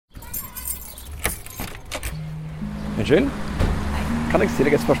Unnskyld? Kan jeg stille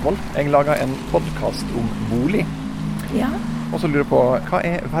deg et spørsmål? Jeg lager en podcast om bolig. Ja. Og så lurer jeg på, hva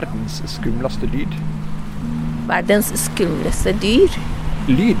er verdens skumleste lyd? Verdens skumleste dyr.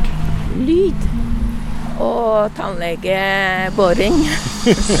 Lyd? Lyd. Og tannlegeboring.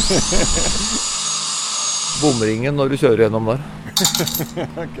 Bomringen når du kjører gjennom der.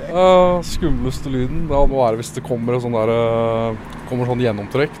 Skumleste lyden, det må være hvis det kommer sånn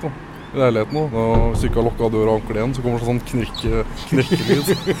gjennomtrekk da, i leiligheten. Og hvis du ikke har lukket døra og anklet igjen, så kommer det sånn knirkelyd.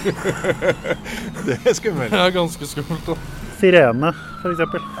 Det er skummelt. Det er ganske skummelt da. Sirene, for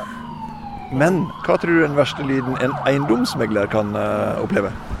eksempel. Men hva tror du er den verste lyden en eiendomsmegler kan oppleve?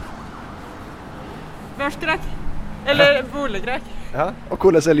 Børskrakk. Eller boligkrakk. Ja, og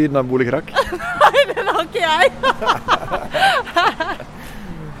hvordan er lyden av boligkrakk? Nei, den har ikke jeg.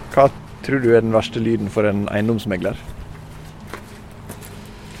 Hva tror du er den verste lyden for en eiendomsmegler?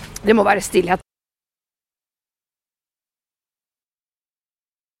 Det må være stillhet.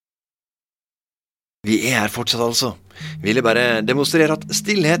 Vi er her fortsatt altså. Ville bare demonstrere at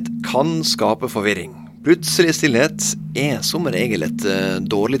stillhet kan skape forvirring. Plutselig stillhet er som regel et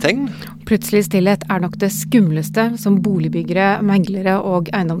dårlig tegn. Plutselig stillhet er nok det skumleste som boligbyggere, meglere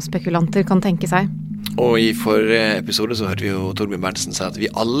og eiendomsspekulanter kan tenke seg. Og i forrige episode så hørte vi jo Torbjørn Berntsen si at vi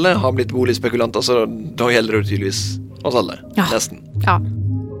alle har blitt boligspekulanter, så da gjelder det tydeligvis oss alle. Ja. Nesten. Ja.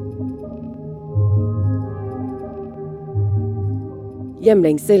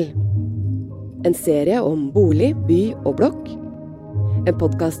 Hjemlengsel. En serie om bolig, by og blokk. En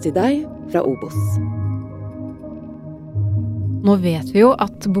podcast til deg fra Obos. Nå vet vi jo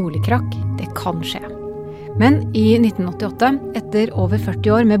at boligkrakk, det kan skje. Men i 1988, etter over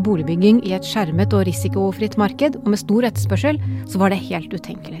 40 år med boligbygging i et skjermet og risikofritt marked og med stor etterspørsel, så var det helt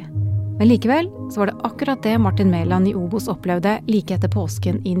utenkelig. Men likevel så var det akkurat det Martin Mæland i Obos opplevde like etter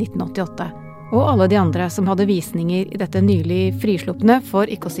påsken i 1988. Og alle de andre som hadde visninger i dette nylig frislupne, for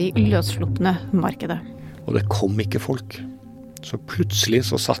ikke å si løsslupne markedet. Og det kom ikke folk. Så plutselig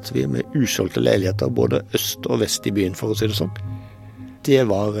så satt vi med usolgte leiligheter både øst og vest i byen, for å si det sånn. Det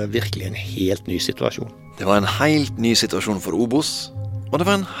var virkelig en helt ny situasjon. Det var en helt ny situasjon for Obos, og det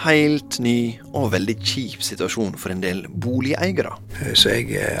var en helt ny og veldig kjip situasjon for en del boligeiere. Så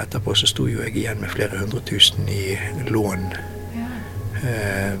etterpå så sto jo jeg igjen med flere 100 000 i lån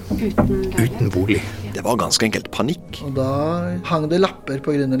uten bolig. Det var ganske enkelt panikk. Og da hang det lapper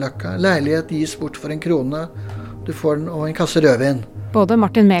på Grünerløkka. Leilighet gis bort for 1 krone. Du får den og en kasse rødvin. Både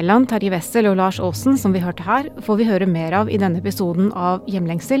Martin Mæland, Terje Wessel og Lars Aasen, som vi hørte her, får vi høre mer av i denne episoden av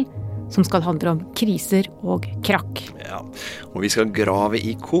Hjemlengsel, som skal handle om kriser og krakk. Ja, og vi skal grave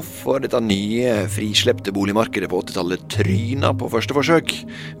i hvorfor dette nye frisleppte boligmarkedet på 80-tallet tryna på første forsøk.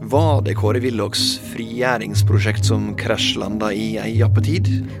 Var det Kåre Willochs frigjæringsprosjekt som krasjlanda i ei jappetid?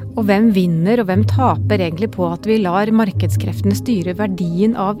 Og hvem vinner og hvem taper egentlig på at vi lar markedskreftene styre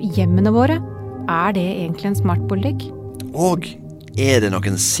verdien av hjemmene våre? Er det egentlig en smart politikk? Og er det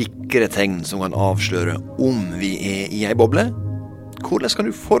noen sikre tegn som kan avsløre om vi er i ei boble? Hvordan kan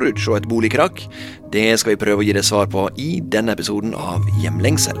du forutse et boligkrakk? Det skal vi prøve å gi deg svar på i denne episoden av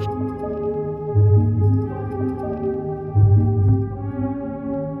Hjemlengsel.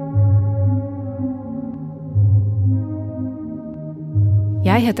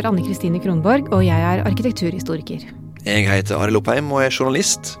 Jeg heter Anne Kristine Kronborg, og jeg er arkitekturhistoriker. Jeg heter Arild Oppheim og er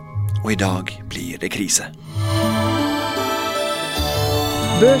journalist, og i dag blir det krise.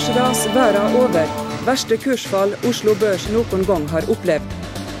 Børsras verden over. Verste kursfall Oslo Børs noen gang har opplevd.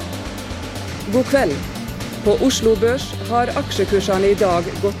 God kveld. På Oslo Børs har aksjekursene i dag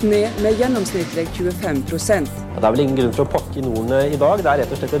gått ned med gjennomsnittlig 25%. Det er vel ingen grunn for å pakke Norden i dag. Det er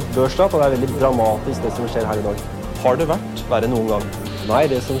rett og slett et børsstart, og det er veldig dramatisk det som skjer her i dag. Har det vært verre noen gang? Nei,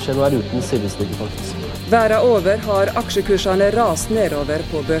 det som skjer nå er uten sidestykke faktisk. Verden over har aksjekursene rast nedover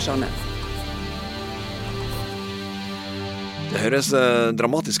på børsene. Det høres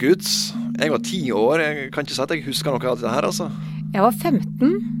dramatisk ut. Jeg var 10 år, jeg kan ikke si at jeg husker noe av dette her, altså. Jeg var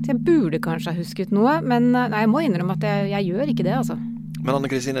 15, så jeg burde kanskje ha husket noe, men nei, jeg må innrømme at jeg gjør ikke det, altså. Men Anne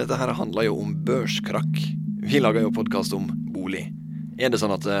Kristine, dette her handler jo om børskrakk. Vi lager jo podcast om bolig. Er det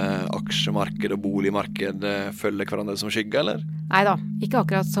sånn at aksjemarked og boligmarked følger hverandre som skygge, eller? Neida, ikke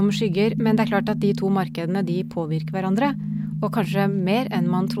akkurat som skygger, men det er klart at de to markedene de påvirker hverandre. Og kanskje mer enn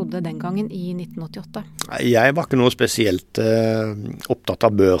man trodde den gangen i 1988. Jeg var ikke noe spesielt opptatt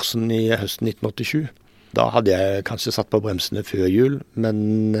av børsen i høsten 1987. Da hadde jeg kanskje satt på bremsene før jul, men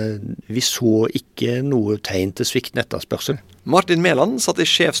vi så ikke noe tegn til sviktende etterspørsel. Martin Mæland satt i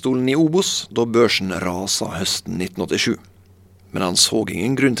sjefstolen i Obos da børsen rasa høsten 1987. Men han så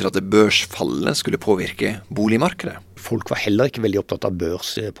ingen grunn til at børsfallet skulle påvirke boligmarkedet. Folk var heller ikke veldig opptatt av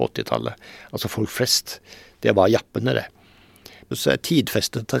børs på 80-tallet. Altså folk flest, det var jappene det. Så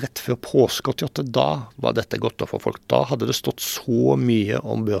tidfestet til rett før påske 88, da var dette godt for folk. Da hadde det stått så mye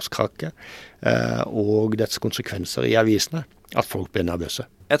om børskraket og dets konsekvenser i avisene at folk ble nervøse.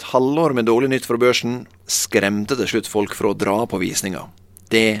 Et halvår med dårlig nytt fra børsen skremte til slutt folk for å dra på visninger.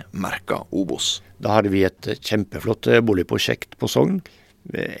 Det merket Obos. Da hadde vi et kjempeflott boligprosjekt på Sogn,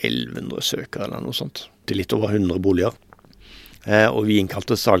 med 1100 søkere eller noe sånt, til litt over 100 boliger. Og vi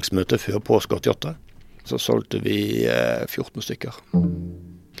innkalte salgsmøte før påske 88. Så solgte vi 14 stykker.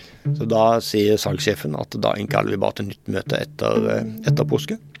 Så da sier salgssjefen at da innkaller vi bare til nytt møte etter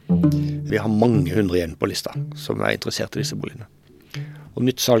påske. Vi har mange hundre igjen på lista som interessert i disse boligene. Og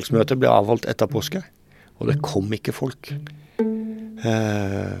nytt salgsmøte ble avholdt etter påske, og det kom ikke folk.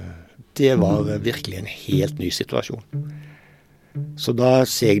 Det var virkelig en helt ny situasjon. Så da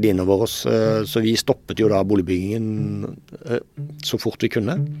seg det innover oss, så vi stoppet jo da boligbyggingen så fort vi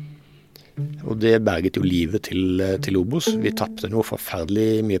kunne. Og det berget jo livet til Obos. Vi tappte noe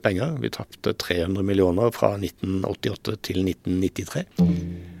forferdelig mye penger. Vi tappte 300 millioner fra 1988 til 1993.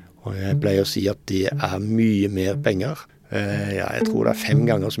 Og jeg pleier å si at det mye mer penger. Jeg tror det 5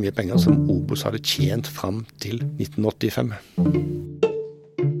 ganger så mye penger som Obos hadde tjent fram til 1985.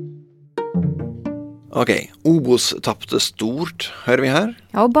 Ok, Obos tappte stort, hører vi her?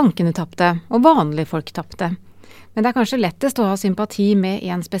 Ja, og bankene tappte, og vanlige folk tappte. Men det kanskje lettest å ha sympati med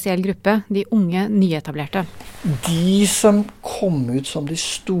en spesiell gruppe, de unge nyetablerte. De som kom ut som de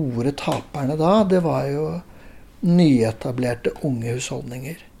store taperne da, det var jo nyetablerte unge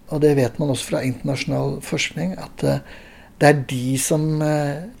husholdninger. Og det vet man også fra internasjonal forskning, at det de som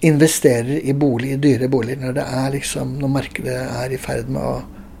investerer i dyre boliger, når det liksom, når markedet i ferd med å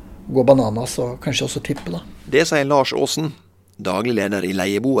gå bananas og kanskje også tippe da. Det sier Lars Aasen, daglig leder i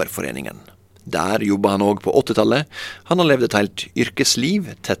Leieboerforeningen. Der jobber han også på 80-tallet. Han har levd et helt yrkesliv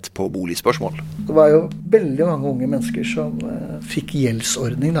tett på boligspørsmål. Det var jo veldig mange unge mennesker som fikk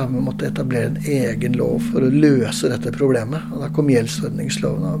gjeldsordning. Da. Vi måtte etablere en egen lov for å løse dette problemet. Og da kom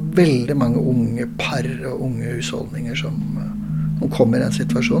gjeldsordningsloven av veldig mange unge par og unge husholdninger som kom i den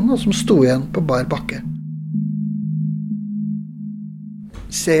situasjonen, og som sto igjen på bar bakke.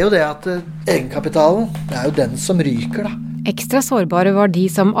 Ser jo det at egenkapitalen, det jo den som ryker da. Ekstra sårbare var de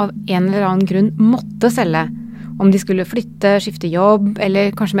som av en eller annen grunn måtte selge. Om de skulle flytte, skifte jobb,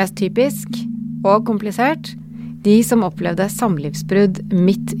 eller kanskje mest typisk og komplisert, de som opplevde samlivsbrudd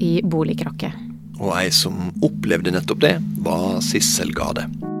midt i boligkrakket. Og ei som opplevde nettopp det, var Sissel Gade.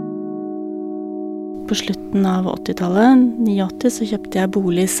 På slutten av 80-tallet, 89, så kjøpte jeg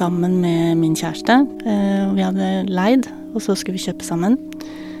bolig sammen med min kjæreste. Vi hadde leid, og så skulle vi kjøpe sammen.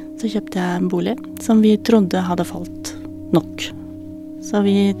 Så kjøpte jeg en bolig som vi trodde hadde falt nok. Så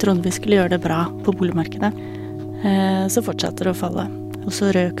vi trodde vi skulle gjøre det bra på boligmarkedet. Så fortsatte det å falle. Og så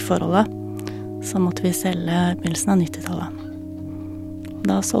røk forholdet. Så måtte vi selge begynnelsen av 90-tallet.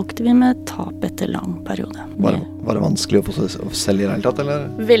 Da solgte vi med tap etter lang periode. Var det vanskelig å få selge i det hele tatt, eller?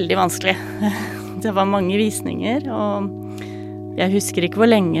 Veldig vanskelig. Det var mange visninger, og jeg husker ikke hvor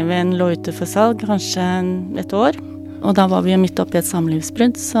lenge vi lå ute for salg, kanskje et år. Og da var vi jo midt oppe i et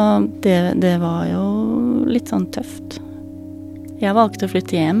samlivsbrudd, så det var jo litt sånn tøft. Jeg valgte å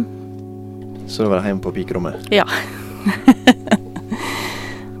flytte hjem. Så det var hjemme på pikerommet? Ja.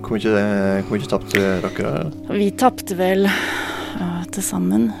 Hvor mye tappte dere? Vi tappte vel til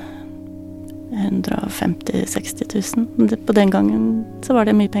sammen 150-60 000. På den gangen så var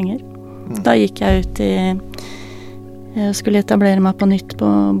det mye penger. Da gikk jeg ut jeg skulle etablere meg på nytt på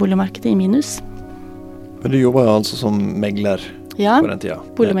boligmarkedet i minus. Men du jobber altså som megler på den tida? Ja,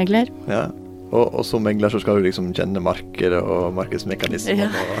 boligmegler. Ja. Og som megler så skal du liksom kjenne markedet og markedsmekanismer. Ja.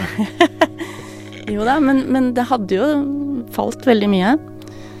 Jo da, men det hadde jo falt veldig mye.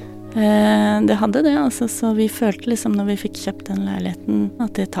 Det hadde det, altså, så vi følte liksom når vi fikk kjøpt den leiligheten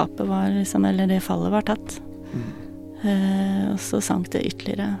at det tapet var liksom, eller det fallet var tatt. Og så sank det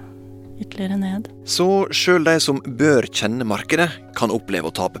ytterligere ned. Så selv de som bør kjenne markedet kan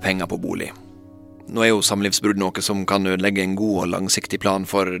oppleve å tape penger på bolig. Nå jo samlivsbrudd noe som kan ødelegge en god og langsiktig plan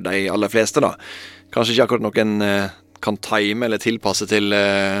for de aller fleste da. Kanskje ikke akkurat noen kan time eller tilpasse til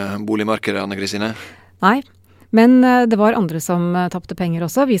boligmarkedet, Anne-Kristine? Nei, men det var andre som tappte penger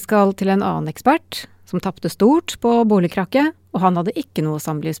også. Vi skal til en annen ekspert som tappte stort på boligkrakket, og han hadde ikke noe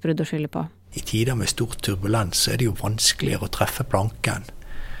samlivsbrudd å skylde på. I tider med stor turbulens er det jo vanskeligere å treffe planken.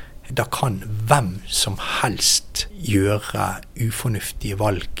 Da kan hvem som helst gjøre ufornuftige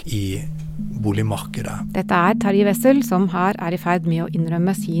valg i boligmarkedet. Dette Terje Wessel, som her i ferd med å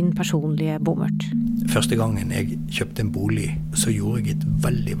innrømme sin personlige bommert. Første gangen jeg kjøpte en bolig, så gjorde jeg et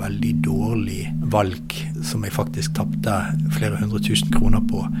veldig, veldig dårlig valg, som jeg faktisk tappte flere 100 000 kroner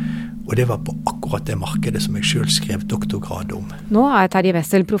på. Og det var på akkurat det markedet som jeg selv skrev doktorgrad om. Nå Terje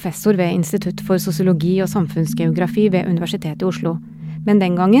Wessel professor ved Institutt for sosiologi og samfunnsgeografi ved Universitetet i Oslo. Men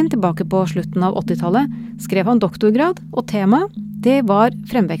den gangen, tilbake på slutten av 80-tallet, skrev han doktorgrad, og tema, det var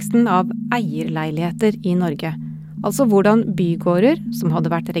fremveksten av eierleiligheter i Norge. Altså hvordan bygårder, som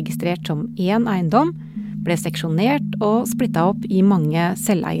hadde vært registrert som én eiendom, ble seksjonert og splittet opp i mange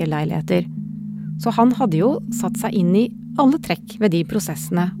selveierleiligheter. Så han hadde jo satt seg inn i alle trekk ved de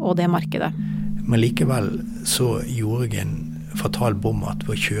prosessene og det markedet. Men likevel så gjorde jeg en fatal bommat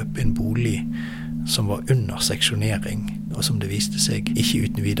ved å kjøpe en bolig som var under seksjonering, og som det viste seg ikke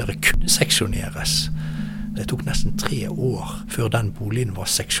uten videre kunne seksjoneres. Det tok nesten 3 år før den boligen var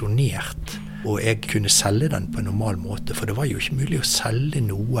seksjonert, og jeg kunne selge den på en normal måte, for det var jo ikke mulig å selge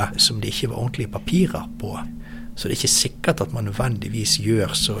noe som det ikke var ordentlige papirer på. Så det er ikke sikkert at man nødvendigvis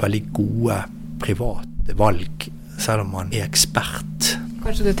gjør så veldig gode private valg, selv om man er ekspert.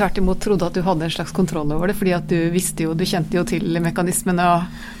 Kanskje du tvert imot trodde at du hadde en slags kontroll over det, fordi at du visste jo, du kjente jo til mekanismene og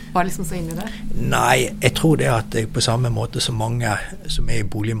var liksom så inne i det? Nei, jeg tror det at jeg på samme måte som mange som er i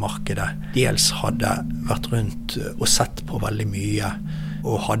boligmarkedet, dels hadde vært rundt og sett på veldig mye,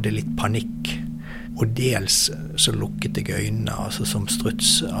 og hadde litt panikk. Og dels så lukket jeg øynene, altså som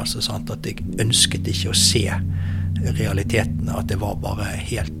struts, altså sant, at jeg ønsket ikke å se realitetene, at jeg var bare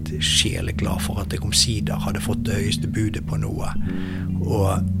helt sjeleglad for at jeg omsider hadde fått det høyeste budet på noe.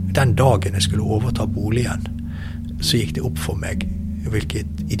 Og den dagen jeg skulle overta boligen, så gikk det opp for meg hvilket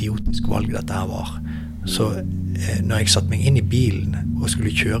idiotisk valg dette her var. Så når jeg satt meg inn i bilen og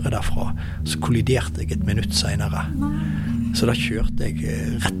skulle kjøre derfra, så kolliderte jeg et minutt senere. Så da kjørte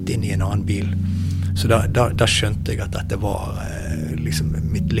jeg rett inn i en annen bil. Så da skjønte jeg at dette var liksom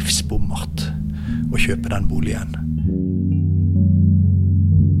mitt livs bommert å kjøpe den boligen.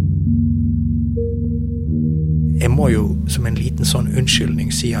 Jeg må jo som en liten sånn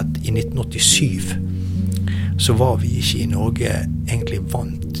unnskyldning si at i 1987 så var vi ikke i Norge egentlig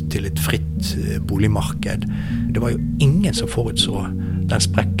vant til et fritt boligmarked. Det var jo ingen som forutså den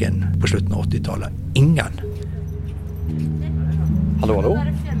sprekken på slutten av 80-tallet. Ingen. Hallo, hallo.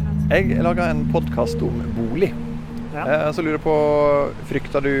 Jeg lager en podcast om bolig. Ja. Så lurer jeg på,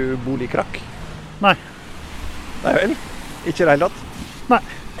 frykter du boligkrakk? Nei. Nei vel? Ikke det hele tatt? Nei.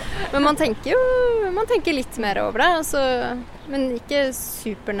 Men man tenker litt mer over det, altså, men ikke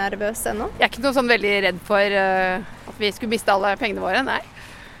supernervøs ennå. Jeg er ikke noe sånn veldig redd for at vi skulle miste alle pengene våre, nei.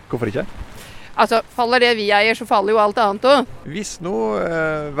 Hvorfor ikke? Altså, faller det vi eier, så faller jo alt annet også. Hvis nå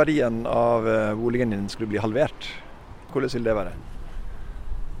verdien av boligen din skulle bli halvert, hvordan vil det være?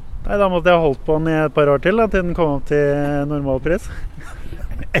 Nei, da måtte jeg ha holdt på den i et par år til, da, til den kom opp til normalpris.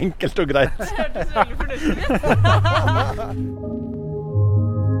 Enkelt og greit. Det hørtes veldig fornuftig ut.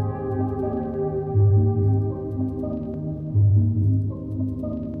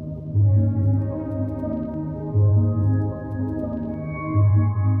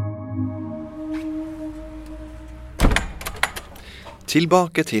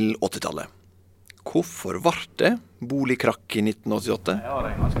 Tilbake til 80-tallet. Hvorfor var det boligkrakk i 1988? Ja,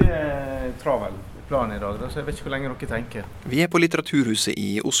 det er ganske travel plan i dag, så jeg vet ikke hvor lenge dere tenker. Vi er på Litteraturhuset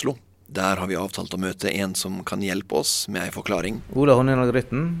i Oslo. Der har vi avtalt å møte en som kan hjelpe oss med en forklaring. Ola Honninag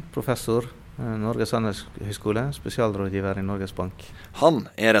Rytten, professor, Norges Handelshøyskole, spesialrådgiver i Norges Bank. Han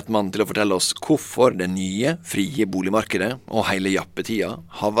er rett mann til å fortelle oss hvorfor det nye, frie boligmarkedet og hele jappetida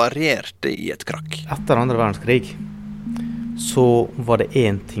havarerte i et krakk. Etter andre verdenskrig så var det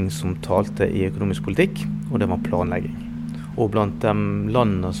én ting som talte i økonomisk politikk, og det var planlegging. Og blant de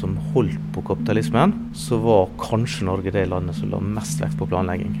landene som holdt på kapitalismen, så var kanskje Norge det landet som la mest vekt på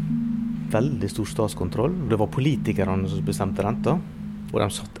planlegging. Veldig stor statskontroll. Det var politikerne som bestemte renta, og de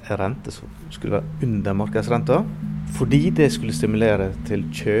satt en rente som skulle være under markedsrenta, fordi det skulle stimulere til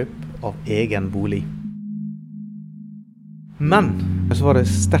kjøp av egen bolig. Men så var det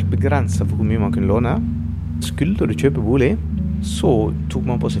sterkt begrenset for hvor mye man kunne låne. Skulle du kjøpe bolig, så tok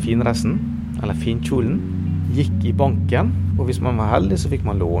man på seg finressen, eller finkjolen, gikk i banken, og hvis man var heldig så fikk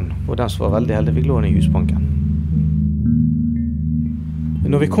man lån. Og den som var veldig heldig fikk lån i Husbanken.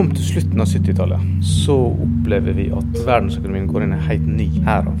 Når vi kom til slutten av 70-tallet, så opplever vi at verdensøkonomien går inn i en helt ny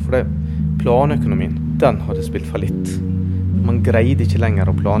æra. For det planøkonomien, den hadde spilt fallitt. Man greide ikke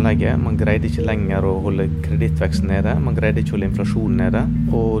lenger å planlegge, man greide ikke lenger å holde kredittveksten nede, man greide ikke å holde inflasjonen nede,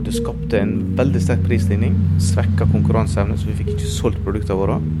 og det skapte en veldig sterk prisstigning, svekket konkurranseevne, så vi fikk ikke solgt produktene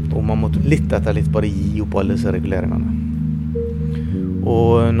våre, og man måtte litt etter litt bare gi opp alle disse reguleringene.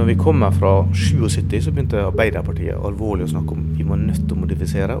 Og når vi kommer fra 77, så begynte Arbeiderpartiet alvorlig å snakke om vi var nødt til å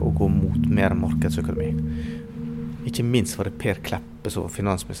modifisere og gå mot mer markedsøkonomi. Ikke minst var det Per Kleppe, som var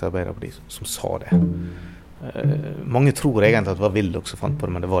finansminister i Arbeiderpartiet, som sa det. Mange tror egentlig at det var Willoch som fant på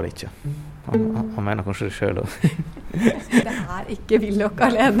det, men det var det ikke. Han mener kanskje det selv også. Det ikke Willoch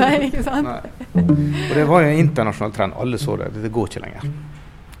alene, ikke sant? Nei. Og det var en internasjonal trend, alle så det, det går ikke lenger.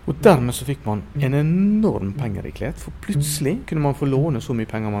 Og dermed så fikk man en enorm pengeriklighet, for plutselig kunne man få låne så mye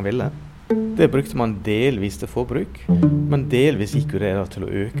penger man ville. Det brukte man delvis til forbruk, men delvis gikk jo det da til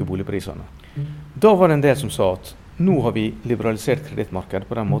å øke boligprisene. Da var det en del som sa at nå har vi liberalisert kredittmarkedet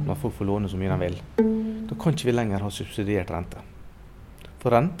på den måten at folk får låne så mye de vil. Da kan ikke vi lenger ha subsidiert rente. For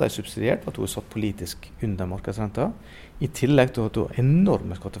renta subsidiert for at hun er satt politisk under markedsrenta, i tillegg til at hun har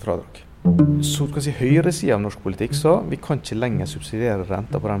enorme skattefradrag. Så kan si høyresiden av norsk politikk sa vi kan ikke lenger subsidiere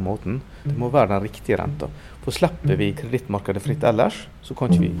renta på den måten. Det må være den riktige renta. For slipper vi kredittmarkedet fritt ellers, så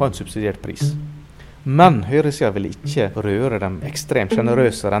kan ikke vi ha en subsidiert pris. Men høyresiden ville ikke røre de ekstremt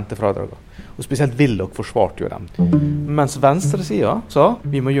generøse rentefradragene. Og spesielt Willoch forsvarte jo dem. Mens venstresiden sa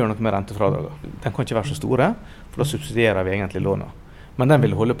vi må gjøre noe med rentefradragene. Den kan ikke være så store, for da subsidierer vi egentlig låna. Men den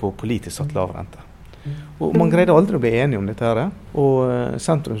ville holde på politisk satt lav rente. Og man greide aldri å bli enige om dette her. Og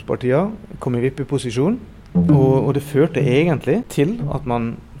sentrumspartiene kom i vippeposisjon. Og det førte egentlig til at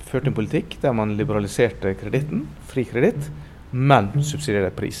man førte en politikk der man liberaliserte kreditten, fri kreditt, men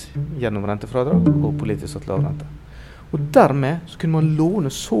subsidierte pris gjennom rentefradrag og politisk satt lav rente. Og dermed så kunne man låne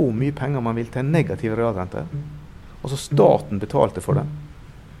så mye penger man vil til en negativ realrente. Altså staten betalte for det,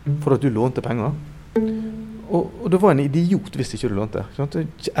 for at du lånte penger. Og det var en idiot hvis ikke du lånte.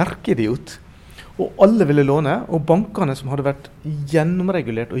 Erkeidiot. Og alle ville låne, og bankene som hadde vært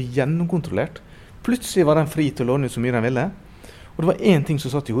gjennomregulert og gjennomkontrollert, plutselig var den fri til å låne ut så mye de ville. Og det var en ting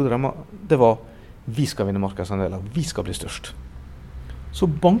som satt i hodet, det var vi skal vinne markedsandeler, vi skal bli størst. Så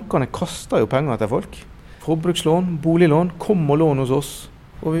bankene kastet jo penger etter folk. Forbrukslån, boliglån, kom og lån hos oss.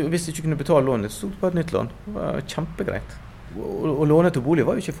 Og hvis de ikke kunne betale lån litt, så stod det på et nytt lån. Det var kjempegreit. Og låne til bolig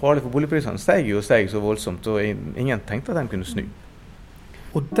var jo ikke farlig, for boligprisene steg så voldsomt, og ingen tenkte at de kunne snu.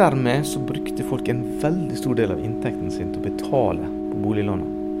 Og dermed så brukte folk en veldig stor del av inntekten sin til å betale på boliglånet.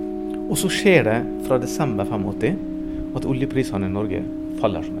 Og så skjer det fra desember 85 at oljeprisene i Norge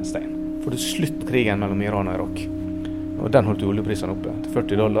faller som en stein. For det slutt krigen mellom Iran og Irak. Og den holdt oljeprisene oppe til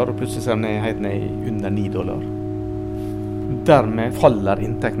 $40, og plutselig ser den helt ned i under $9. Dermed faller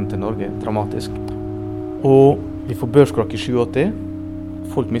inntekten til Norge dramatisk. Og vi får børskrakk i 87.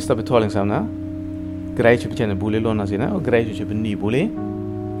 Folk mister betalingsevne, greier ikke å betjene boliglånene sine, og greier ikke å kjøpe ny bolig.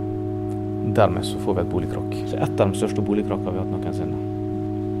 Dermed så får vi et boligkrakk. Så et av de største boligkrakkene vi har hatt noensinne.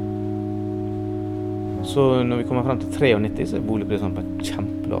 Så når vi kommer frem til 93, så er boligprisene på et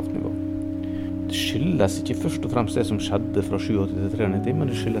kjempelavt nivå. Det skyldes ikke først og fremst det som skjedde fra 87 til 93, men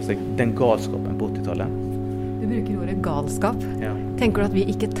det skyldes den galskapen på 80-tallet. Du bruker ordet galskap. Ja. Tenker du at vi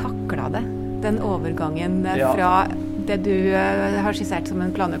ikke taklet det? Den overgangen fra det du har skissert som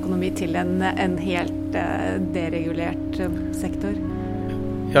en planøkonomi til en helt deregulert sektor?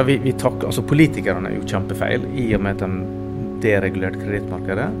 Ja, vi takker, altså politikerne er jo kjempefeil i og med at de deregulerte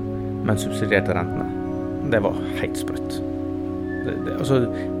kredittmarkedet, men subsidierte rentene. Det var helt sprøtt.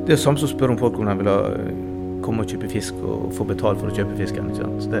 Det er samme som spør om folk om de vil komme og kjøpe fisk og få betalt for å kjøpe fisken. Ikke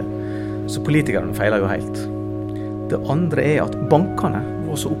sant? Så politikerne feiler jo helt. Det andre er at bankene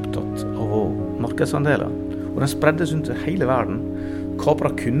var så opptatt av markedsandeler, og de spreddes rundt hele verden.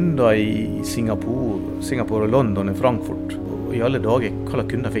 Kapret kunder i Singapore og London og Frankfurt. Og i alle dager, hva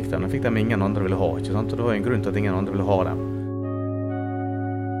slags kunder fikk de? De fikk dem ingen andre ville ha, ikke sant? Og det var en grunn til at ingen andre ville ha dem.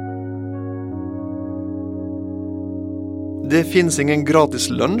 Det finnes ingen gratis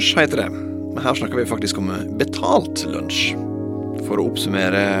lunsj, heter det. Men her snakker vi faktisk om betalt lunsj. For å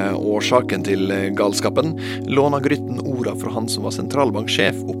oppsummere årsaken til galskapen, låner Grytten orda fra han som var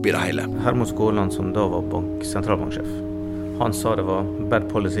sentralbanksjef oppi det hele. Hermod Skåland, som da var sentralbanksjef, han sa det var bad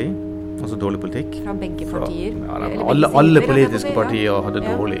policy, altså dårlig politikk. Fra begge partier? Alle politiske partier hadde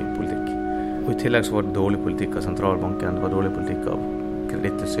dårlig politikk. Og i tillegg så var det dårlig politikk av sentralbanken, det var dårlig politikk av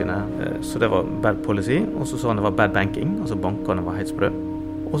Kredittilsynet. Så det var bad policy, og så sa han det var bad banking, altså bankene var helt sprø.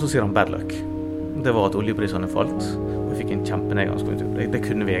 Og så sier han bad luck. Det var at oljeprisene falt, og vi fikk en kjempenedgangskonjunktur. Det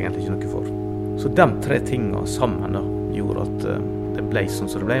kunne vi egentlig ikke noe for. Så de tre tingene sammen da, gjorde at det ble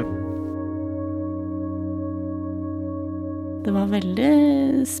sånn som det ble. Det var en veldig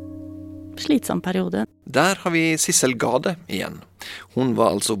slitsom periode. Der har vi Sissel Gade igjen. Hun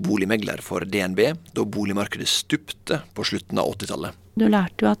var altså boligmegler for DNB, da boligmarkedet stupte på slutten av 80-tallet. Du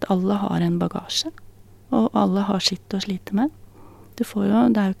lærte jo at alle har en bagasje, og alle har sitt å slite med. Det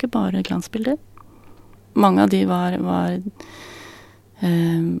er jo ikke bare glansbilder. Mange av de var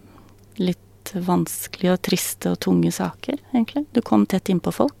litt vanskelige og triste og tunge saker, egentlig. Du kom tett inn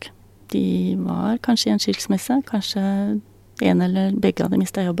på folk. De var kanskje i en skilsmisse, kanskje en eller begge hadde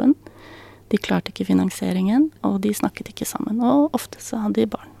mistet jobben. De klarte ikke finansieringen, og de snakket ikke sammen. Og ofte så hadde de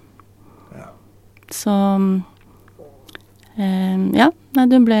barn. Ja. Så,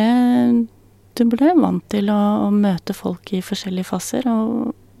 du ble vant til å møte folk i forskjellige faser,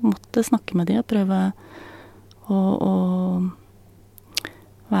 og måtte snakke med de og prøve å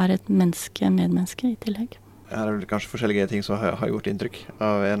være et medmenneske i tillegg. Ja, det vel kanskje forskjellige ting som har gjort inntrykk.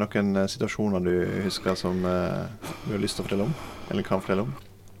 Er det noen situasjoner du husker som du har lyst til å fortelle om, eller kan fortelle om?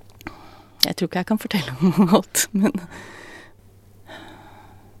 Jeg tror ikke jeg kan fortelle om alt,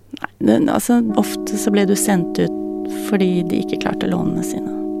 men ofte så ble du sendt ut fordi de ikke klarte lånene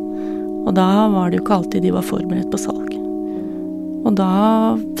sine. Og da var det jo ikke alltid de var forberedt på salg. Og da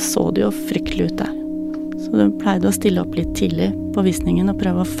så det jo fryktelig ut der. Så du pleide å stille opp litt tidlig på visningen og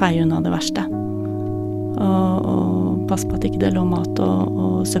prøve å feie unna det verste. Og passe på at ikke det lå mat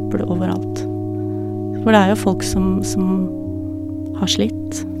og søppel overalt. For det er jo folk som har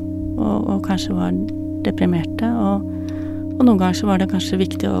slitt, og kanskje var deprimerte, og noen ganger så var det kanskje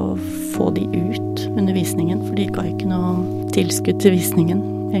viktig å få de ut under visningen, for de ga ikke noe tilskudd til visningen,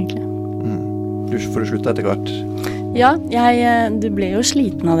 egentlig. For du sluttet etter hvert? Ja, du ble jo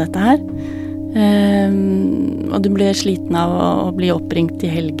sliten av dette her. Og du ble sliten av å bli oppringt i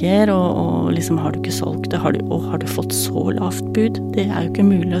helger, og liksom har du ikke solgt det, har du fått så lavt bud? Det er jo ikke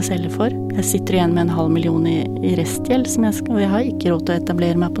mulig å selge for. Jeg sitter igjen med 500 000 i restgjeld, og jeg har ikke råd til å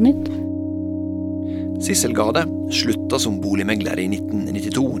etablere meg på nytt. Sissel Gade sluttet som boligmegler i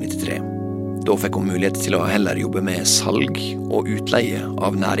 1992-93. Da fikk hun mulighet til å heller jobbe med salg og utleie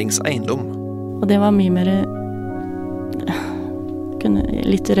av næringseiendom. Og det var mye mer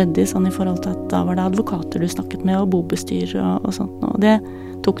litt ryddig sånn i forhold til at da var det advokater du snakket med, og bobestyr og sånt. Og det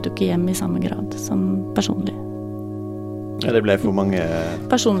tok du ikke hjem i samme grad som personlig. Ja, det ble for mange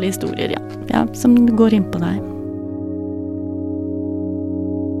personlige historier, ja, som går inn på deg.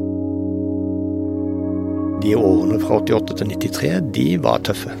 De årene fra 88 til 93, de var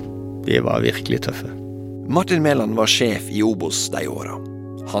tøffe. De var virkelig tøffe. Martin Mæland var sjef i Obos de åra.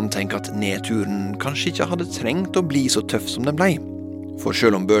 Han tenker at nedturen kanskje ikke hadde trengt å bli så tøff som den ble. For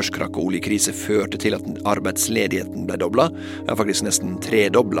selv om børskrakk og oljekrise førte til at arbeidsledigheten ble doblet, faktisk nesten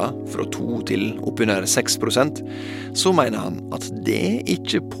tredoblet, fra 2 til oppunder 6%, så mener han at det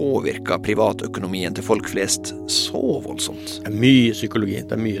ikke påvirker privatøkonomien til folk flest så voldsomt. Det er mye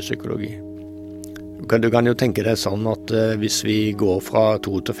psykologi. Du kan jo tenke deg sånn at hvis vi går fra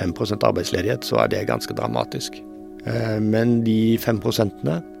 2 til 5% arbeidsledighet, så er det ganske dramatisk. Men de 5%,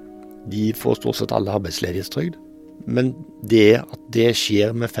 de får stort sett alle arbeidsledighetstrygd. Men det at det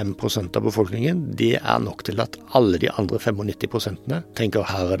skjer med 5% av befolkningen, det er nok til at alle de andre 95% tenker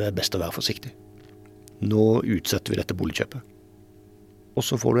her er det best å være forsiktig. Nå utsetter vi dette boligkjøpet. Og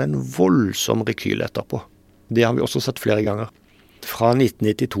så får du en voldsom rekyl etterpå. Det har vi også sett flere ganger. Fra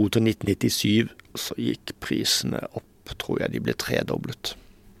 1992 til 1997 så gikk prisene opp, tror jeg de ble tredoblet.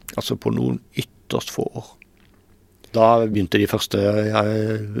 Altså på noen ytterst få år. Da begynte de første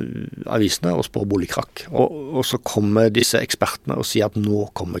avisene å spå boligkrakk. Og så kommer disse ekspertene og sier at nå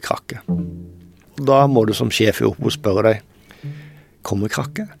kommer krakket. Da må du som sjef i Obos spørre deg, kommer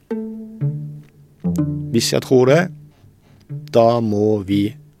krakket? Hvis jeg tror det, da må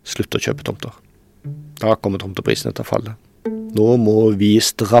vi slutte å kjøpe tomter. Da kommer tomterprisene til å falle. Nå må vi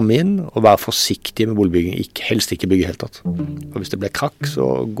stramme inn og være forsiktige med boligbygging. Helst ikke bygge helt tatt. For hvis det blir krakk,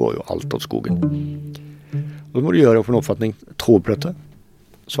 så går jo alt åt skogen. Og så må du gjøre det for en oppfatning. Tror du på dette?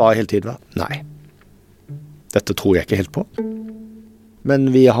 Svaret hele tiden var nei. Dette tror jeg ikke helt på. Men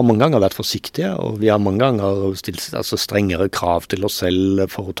vi har mange ganger vært forsiktige, og vi har mange ganger stilt strengere krav til oss selv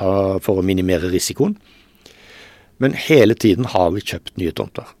for å minimere risikoen. Men hele tiden har vi kjøpt nye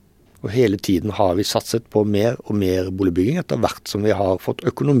tomter. Og hele tiden har vi satset på mer og mer boligbygging etter hvert som vi har fått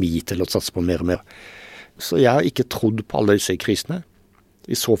økonomi til å satse på mer og mer. Så jeg har ikke trodd på alle disse krisene.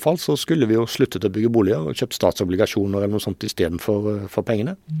 I så fall så skulle vi jo sluttet å bygge boliger og kjøpt statsobligasjoner eller noe sånt i stedet for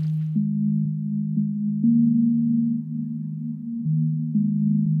pengene.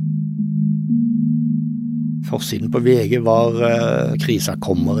 Forsiden på VG var krisa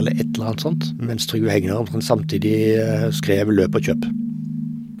kommer eller et eller annet sånt, mens Trygve Hegnar samtidig skrev løp og kjøp.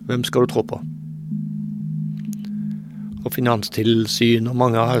 Hvem skal du tro på? Og Finanstilsyn og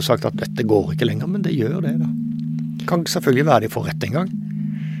mange har jo sagt at dette går ikke lenger, men det gjør det da. Kan selvfølgelig være de får rett en gang.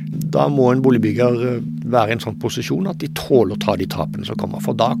 Da må en boligbygger være i en sånn posisjon at de tåler å ta de tapene som kommer,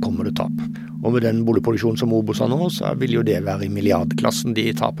 for da kommer det tap. Og med den boligproduksjonen som Obos har nå, så vil jo det være i milliardklassen de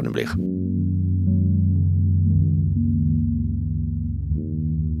tapene blir.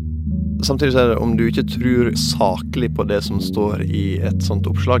 Samtidig så det om du ikke tror saklig på det som står i et sånt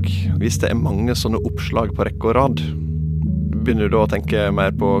oppslag. Hvis det mange sånne oppslag på rekke og rad, begynner du da å tenke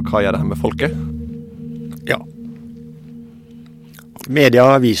mer på hva gjør det her med folket? Ja. Media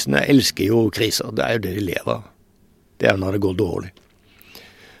og avisene elsker jo kriser, det jo det de lever av. Det når det går dårlig.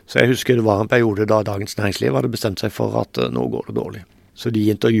 Så jeg husker det var en periode da Dagens Næringsliv hadde bestemt seg for at nå går det dårlig. Så de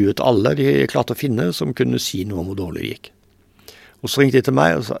intervjuet alle de klarte å finne som kunne si noe om hvor dårlig det gikk. Og så ringte de til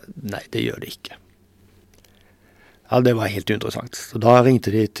meg og sa, nei, det gjør det ikke. Ja, det var helt interessant. Så da ringte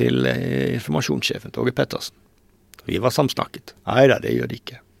de til informasjonssjefen, Åge Pettersen. Vi var samsnakket. Nei da, det gjør de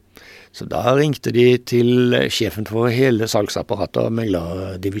ikke. Så da ringte de til sjefen for hele salgsapparatet og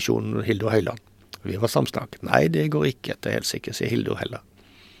meglerdivisjonen, Hildur Høyland. Vi var samsnakket. Nei, det går ikke etter helt sikkert, sier Hildur heller.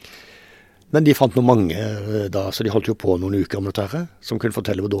 Men de fant noe mange da, så de holdt jo på noen uker om dette her, som kunne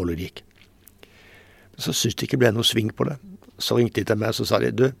fortelle hvor dårlig det gikk. Så syntes de ikke ble noe sving på det. Så ringte de til meg og så sa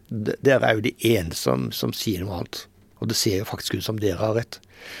de, dere jo de eneste som sier noe annet. Og det ser jo faktisk ut som dere har rett.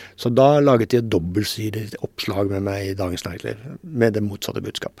 Så da laget de et dobbeltsidig oppslag med meg i Dagens Næringsliv, med det motsatte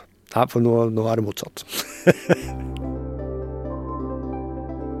budskap. Ja, for nå det motsatt.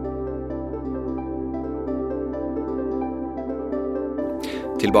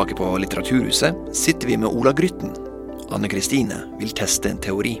 Tilbake på Litteraturhuset sitter vi med Ola Grytten. Anne-Kristine vil teste en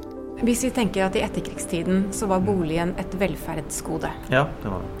teori. Hvis vi tenker at i etterkrigstiden så var boligen et velferdsgode. Ja,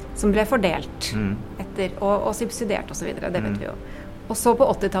 det var det. Som ble fordelt etter, og subsidiert og så videre, det vet vi jo. Og så på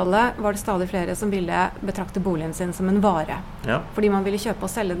 80-tallet var det stadig flere som ville betrakte boligen sin som en vare. Ja. Fordi man ville kjøpe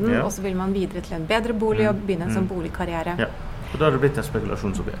og selge den, og så ville man videre til en bedre bolig og begynne en sånn boligkarriere. Ja. Og da har det blitt en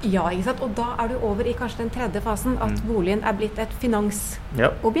spekulasjonsobjekt. Ja, ikke sant? Og da du over i kanskje den tredje fasen, at boligen blitt et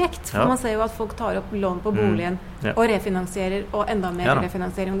finansobjekt. For man ser jo at folk tar opp lån på boligen og refinansierer, og enda mer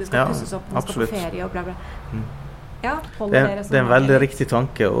refinansiering om de skal pusses opp, om de skal på ferie og bla bla. Ja, det en veldig riktig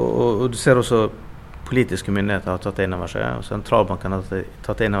tanke, og du ser også politiske myndigheter har tatt inn over seg, og sentralbanken har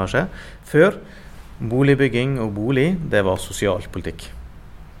tatt inn over seg. Før, boligbygging og bolig, det var sosialpolitikk.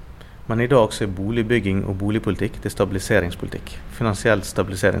 Men i dag så boligbygging og boligpolitikk det stabiliseringspolitikk. Finansiell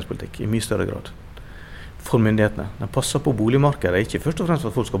stabiliseringspolitikk i mye større grad. For myndighetene. De passer på boligmarkedet, ikke først og fremst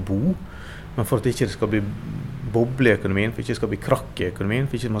for at folk skal bo, men for at det ikke skal bli boble i økonomien, for at det ikke skal bli krakk i økonomien,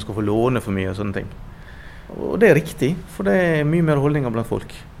 for at ikke man skal få låne for mye og sånne ting. Og det riktig, for det mye mer holdninger blant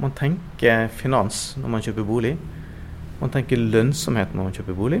folk. Man tenker finans når man kjøper bolig. Man tenker lønnsomhet når man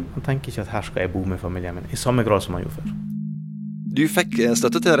kjøper bolig. Man tenker ikke at her skal jeg bo med familien min, i samme grad som man gjorde før. Du fikk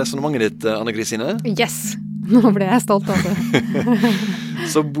støtte til resonemanget ditt, Anne-Kristine. Yes, nå ble jeg stolt av det.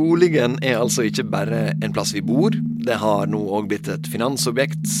 Så boligen altså ikke bare en plass vi bor, det har nå også blitt et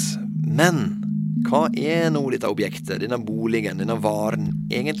finansobjekt. Men hva nå dette objektet, denne boligen, denne varen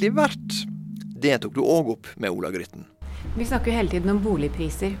egentlig verdt? Det tok du også opp med Ola Grytten. Vi snakker jo hele tiden om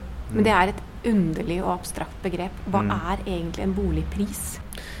boligpriser, men det et underlig og abstrakt begrep. Hva egentlig en boligpris?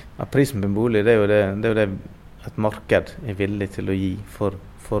 Ja, prisen på en bolig, det er jo det et marked villig til å gi for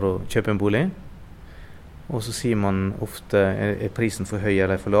å kjøpe en bolig. Og så sier man ofte, prisen for høy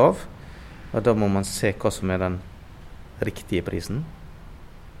eller for lav? Og da må man se hva som den riktige prisen.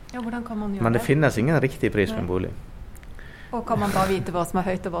 Ja, hvordan kan man gjøre det? Men det finnes ingen riktig pris på en bolig. Og kan man da vite hva som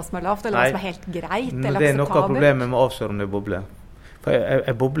høyt og hva som lavt, eller hva som helt greit, eller det noe av problemet med å avsløre om det boble. For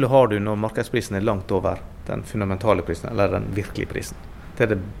en boble har du når markedsprisen langt over den fundamentale prisen, eller den virkelige prisen.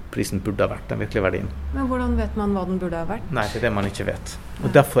 Det prisen burde ha vært, den virkelige verdien. Men hvordan vet man hva den burde ha vært? Nei, det det man ikke vet.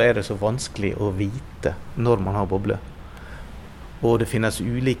 Og derfor det så vanskelig å vite når man har boble. Og det finnes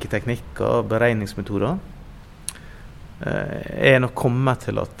ulike teknikker, beregningsmetoder. Jeg nok kommet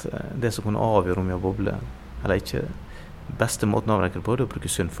til at det som kan avgjøre om jeg har boble, eller ikke, beste måten å avrekke det på, det å bruke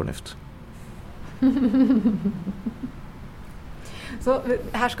sunn fornuft. Så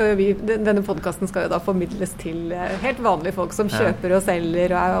her skal jo denne podcasten skal jo da formidles til helt vanlige folk som kjøper og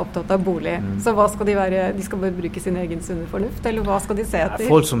selger og opptatt av bolig. Så hva skal de være? De skal bare bruke sin egen sunne fornuft, eller hva skal de se etter?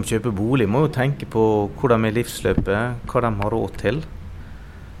 Folk som kjøper bolig må jo tenke på hvordan livsløpet, hva de har råd til,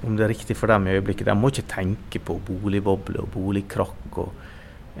 om det riktig for dem i øyeblikket. De må ikke tenke på boligboble og boligkrakk og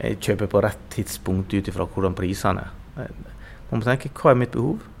kjøpe på rett tidspunkt ut ifra hvordan prisene Man må tenke, hva mitt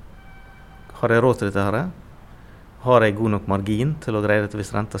behov? Har jeg råd til dette her? Har jeg god nok margin til å greie dette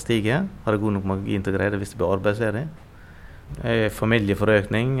hvis renta stiger? Har jeg god nok margin til å greie det hvis det blir arbeidsledig?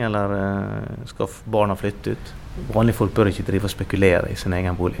 Familieforøkning, eller skal barna flytte ut? Vanlige folk bør ikke drive og spekulere i sin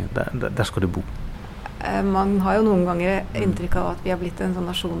egen bolig. Der skal du bo. Man har jo noen ganger inntrykk av at vi har blitt en sånn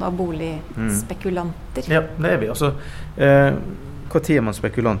nasjon av boligspekulanter. Ja, det vi. Altså, hva tid man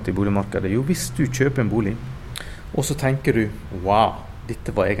spekulant i boligmarkedet? Jo, hvis du kjøper en bolig, og så tenker du, wow,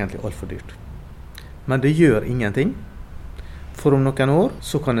 dette var egentlig alt for dyrt. Men det gjør ingenting For om noen år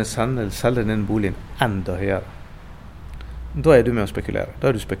så kan jeg selge den boligen enda høyere. Da du med å spekulere.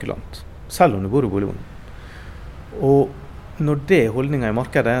 Da du spekulant. Selv om du bor i boligbonden. Og når det er holdninger i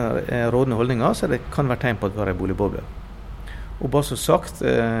markedet, rådende holdninger, så kan det være tegn på at vi har en boligboble. Og bare så sagt,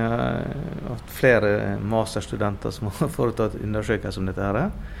 at flere masterstudenter som har foretatt undersøkelser om dette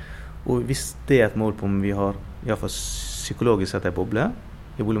her, og hvis det er et mål på om vi har I hvert fall psykologisk sett en boble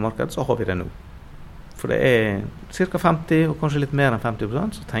i boligmarkedet, så har vi det nå. For det er ca. 50, og kanskje litt mer enn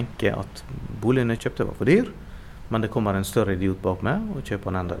 50%, så tenker jeg at boligen jeg kjøpte var for dyr, men det kommer en større idiot bak meg og kjøper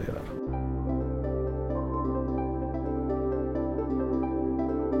den enda dyrere.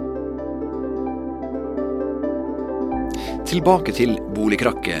 Tilbake til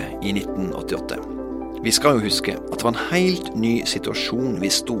boligkrakket I 1988. Vi skal jo huske at det var en helt ny situasjon vi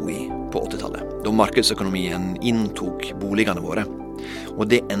stod I på 80-tallet, da markedsøkonomien inntok boligene våre. Og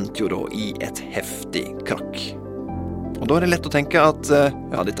det endte jo da I et heftig krakk. Og da det lett å tenke at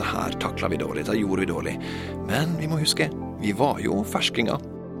ja, dette her taklet vi dårlig, dette gjorde vi dårlig. Men vi må huske, vi var jo ferskinger.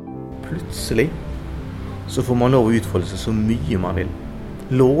 Plutselig så får man lov å utfolde seg så mye man vil.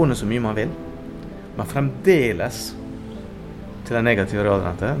 Låne så mye man vil. Men fremdeles til en negativ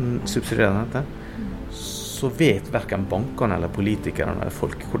realrente, subsidiert rente, så vet hverken bankene eller politikerne eller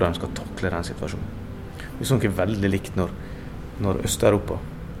folk hvordan de skal takle den situasjonen. Det sånn ikke veldig likt når Øst-Europa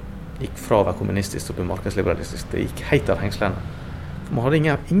gikk fra å være kommunistisk til å bli markedsliberalistisk. Det gikk helt av hengslene. For man hadde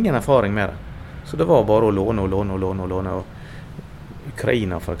ingen erfaring med det. Så det var bare å låne. Og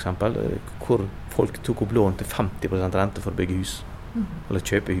Ukraina for eksempel, hvor folk tok opp lån til 50% rente for å bygge hus. Eller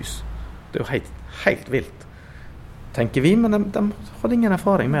kjøpe hus. Det er jo helt vilt. Tenker vi, men de hadde ingen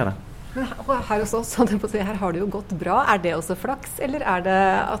erfaring med det. Men her hos oss, her har det jo gått bra. Det også flaks, eller det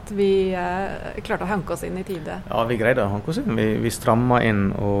at vi klarte å hanke oss inn I tide? Ja, vi greide å hanke oss inn. Vi strammet inn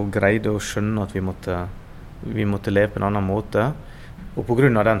og greide å skjønne at vi måtte leve på en annen måte. Og på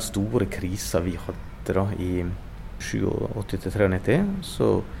grunn av den store krisen vi hadde da, I 87-93,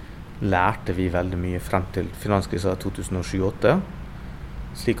 så lærte vi veldig mye frem til finanskrisen 2007-2008.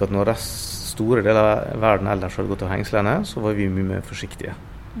 Slik at når store deler av verden ellers hadde gått av hengslene, så var vi mye mer forsiktige.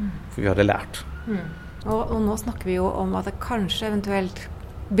 For vi hadde lært. Og nå snakker vi jo om at det kanskje eventuelt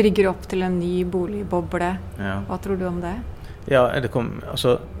brygger opp til en ny boligboble. Ja. Hva tror du om det? Ja, det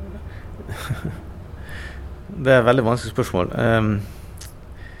det et veldig vanskelig spørsmål.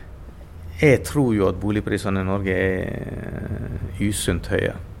 Jeg tror jo at boligprisene I Norge usunt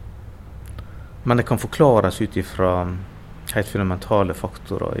høye. Men det kan forklares ut ifra helt fundamentale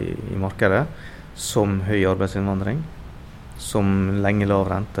faktorer I markedet, som høy arbeidsinnvandring, som lenge lav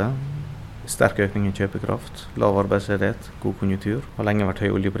rente, sterk økning I kjøpekraft, lav arbeidsledighet, god konjunktur, har lenge vært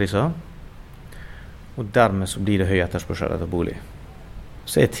høye oljepriser, og dermed så blir det høy etterspørsel etter bolig.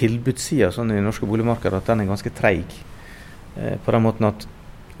 Så tilbudssiden sånn I norske boligmarkeder at den ganske treig, på den måten at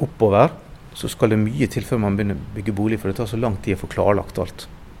oppover så skal det mye til før man begynner å bygge bolig, for det tar så lang tid å få klarlagt alt.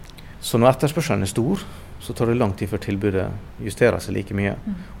 Så når etterspørselen stor, så tar det lang tid før tilbudet justerer seg like mye,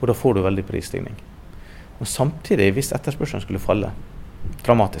 og da får du veldig prisstigning. Men samtidig, hvis etterspørselen skulle falle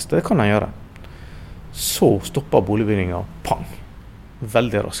dramatisk, det kan den gjøre, så stopper boligbyggingen pang,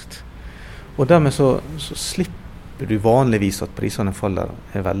 veldig raskt. Og dermed så slipper du vanligvis at prisene faller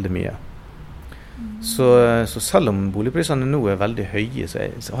veldig mye. Så selv om boligprisene nå veldig høye, så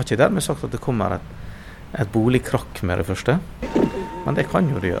har ikke dermed sagt at det kommer et boligkrakk med det første, men det kan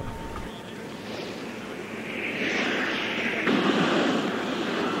jo det gjøre.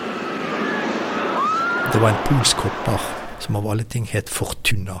 Det var en polsk hopper som av alle ting het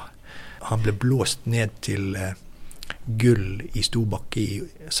Fortuna. Han ble blåst ned til gull I Storbakke I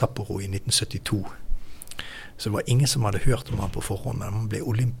Sapporo I 1972. Så det var ingen som hadde hørt om han på forhånd, men han ble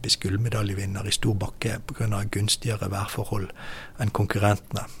olympisk gullmedaljevinner I Storbakke på grunn av gunstigere værforhold enn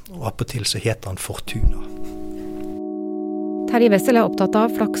konkurrentene. Og appåtil så heter han Fortuna. Terje Wessel opptatt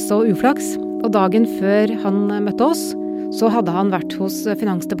av flaks og uflaks, og dagen før han møtte oss, så hadde han vært hos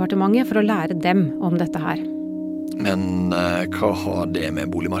Finansdepartementet for å lære dem om dette her. Men hva har det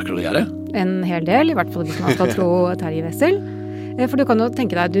med boligmarkedet å gjøre? En hel del, I hvert fall hvis man skal tro Terje Wessel. For du kan jo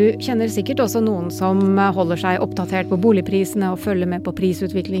tenke deg, du kjenner sikkert også noen som holder seg oppdatert på boligprisene og følger med på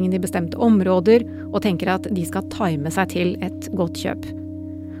prisutviklingen I bestemte områder, og tenker at de skal time seg til et godt kjøp.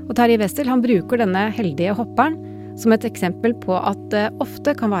 Og Terje Wessel, han bruker denne heldige hopperen som et eksempel på at det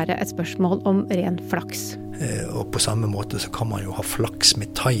ofte kan være et spørsmål om ren flaks. Og på samme måte så kan man jo ha flaks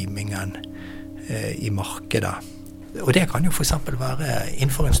med timingen I markedet. Og det kan jo for eksempel være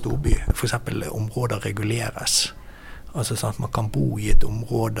innenfor en storby. For eksempel områder reguleres. Altså sånn at man kan bo I et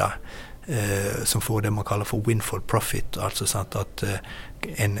område som får det man kaller for windfall profit, altså sant, at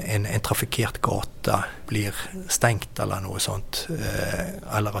en trafikkert gate blir stengt eller noe sånt,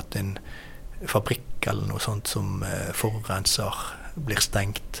 eller at en fabrikk eller noe sånt som forurenser blir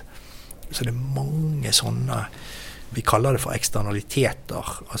stengt. Så det mange sånne, vi kaller det for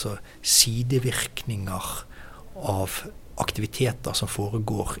eksternaliteter, altså sidevirkninger av aktiviteter som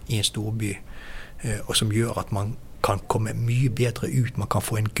foregår i en storby, og som gjør at man kan komme mye bedre ut, man kan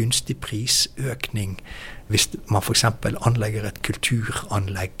få en gunstig prisøkning hvis man for eksempel anlegger et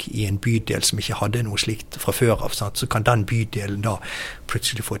kulturanlegg i en bydel som ikke hadde noe slikt fra før av, sant? Så kan den bydelen da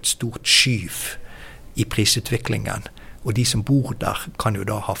plutselig få et stort skyv i prisutviklingen, og de som bor der kan jo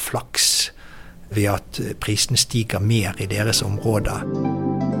da ha flaks ved at prisene stiger mer i deres område.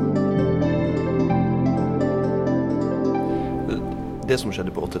 Det som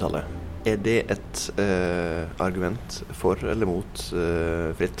skjedde på 80-tallet, er det et argument for eller mot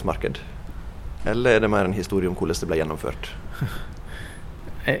fritt marked? Eller er det mer en historie om hvordan det ble gjennomført?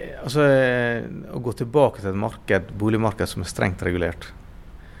 Å gå tilbake til et marked, boligmarked som er strengt regulert,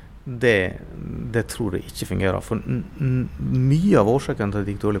 det tror jeg ikke fungerer. For mye av årsaken til at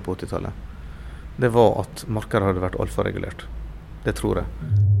det gikk dårlig på 80-tallet, det var at markedet hadde vært alt for regulert. Det tror jeg.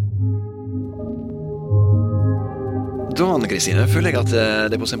 Da, Anne-Kristine, føler jeg at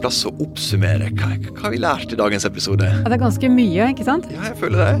det er på sin plass å oppsummere. Hva har vi lært i dagens episode? Ja, det er ganske mye, ikke sant? Ja, jeg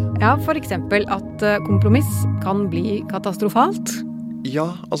føler det. Ja, for eksempel at kompromiss kan bli katastrofalt.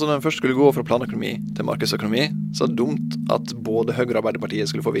 Ja, altså når en først skulle gå fra planøkonomi til markedsøkonomi, så er det dumt at både Høyre og Arbeiderpartiet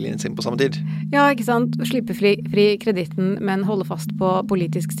skulle få viljen sin på samme tid. Ja, ikke sant? Slippe fri kreditten, men holde fast på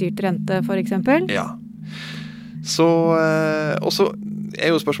politisk styrt rente, for eksempel. Ja. Så, og så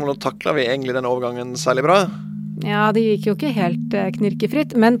er jo spørsmålet, takler vi egentlig den overgangen særlig bra? Ja, det gikk jo ikke helt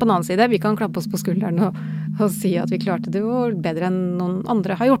knirkefritt, men på den annen side, vi kan klappe oss på skulderen og si at vi klarte det jo bedre enn noen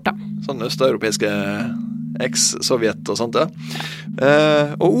andre har gjort da. Sånn østeuropeiske eks-Sovjet og sånt, ja.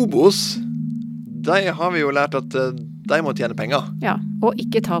 Og Obos, de har vi jo lært at de må tjene penger. Ja, og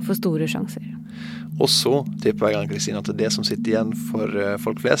ikke ta for store sjanser. Og så tipper jeg, Anne-Kristine, at det som sitter igjen for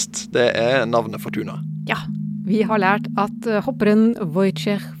folk flest, det er navnet Fortuna. Ja, vi har lært at hopperen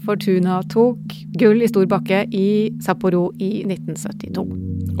Wojciech Fortuna tok gull i stor bakke i Sapporo i 1972.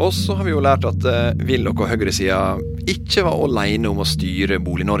 Og så har vi jo lært at Willoch og høyresiden ikke var alene om å styre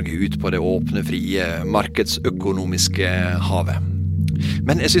Bolig-Norge ut på det åpne, frie, markedsøkonomiske havet.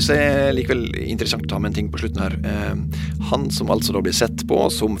 Men jeg synes det er likevel interessant å ta med en ting på slutten her. Han som altså da blir sett på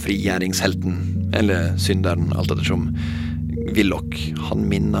som frigjæringshelten, eller synderen, alt ettersom, Willoch, han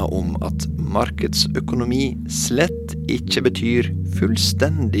minner om at markedsøkonomi slett ikke betyr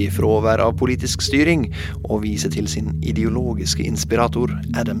fullstendig fravær av politisk styring, og viser til sin ideologiske inspirator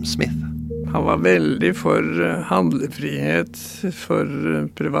Adam Smith. Han var veldig for handlefrihet, for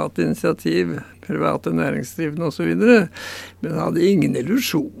privat initiativ, private næringsdrivende og så videre, men han hadde ingen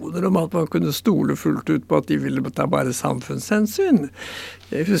illusjoner om at man kunne stole fullt ut på at de ville ta bare samfunnshensyn.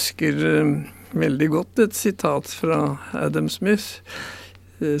 Jeg husker veldig godt et sitat fra Adam Smith,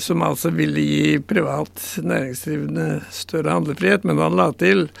 som altså ville gi privat næringsdrivende større handlefrihet, men han la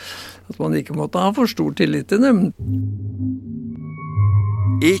til at man ikke måtte ha for stor tillit til dem.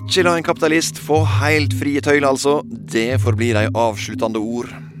 Ikke la en kapitalist få helt frie tøyler, altså. Det forblir de avsluttende ord.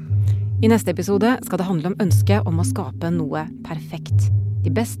 I neste episode skal det handle om ønsket om å skape noe perfekt.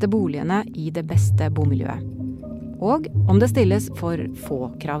 De beste boligene i det beste bomiljøet. Og om det stilles for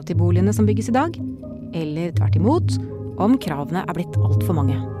få krav til boligene som bygges i dag, eller tvert imot, om kravene er blitt alt for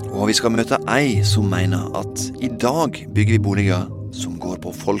mange. Og vi skal møte ei som mener at i dag bygger vi boliger som går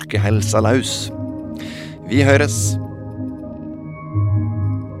på folkehelsa løs. Vi høres!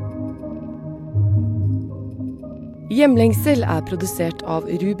 Hjemlengsel er produsert av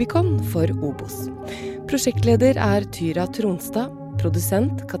Rubicon for Obos. Prosjektleder er Tyra Tronstad,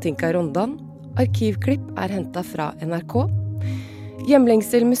 produsent Katinka Rondan, arkivklipp er hentet fra NRK.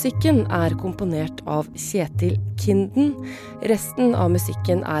 Hjemlengselmusikken er komponert av Kjetil Kinden, resten av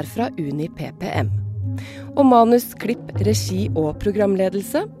musikken er fra Uni PPM. Og manus, klipp, regi og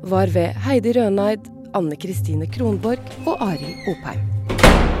programledelse var ved Heidi Røneid, Anne-Kristine Kronborg og Arild Opheim.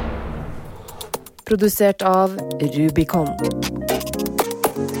 Produsert av Rubicon.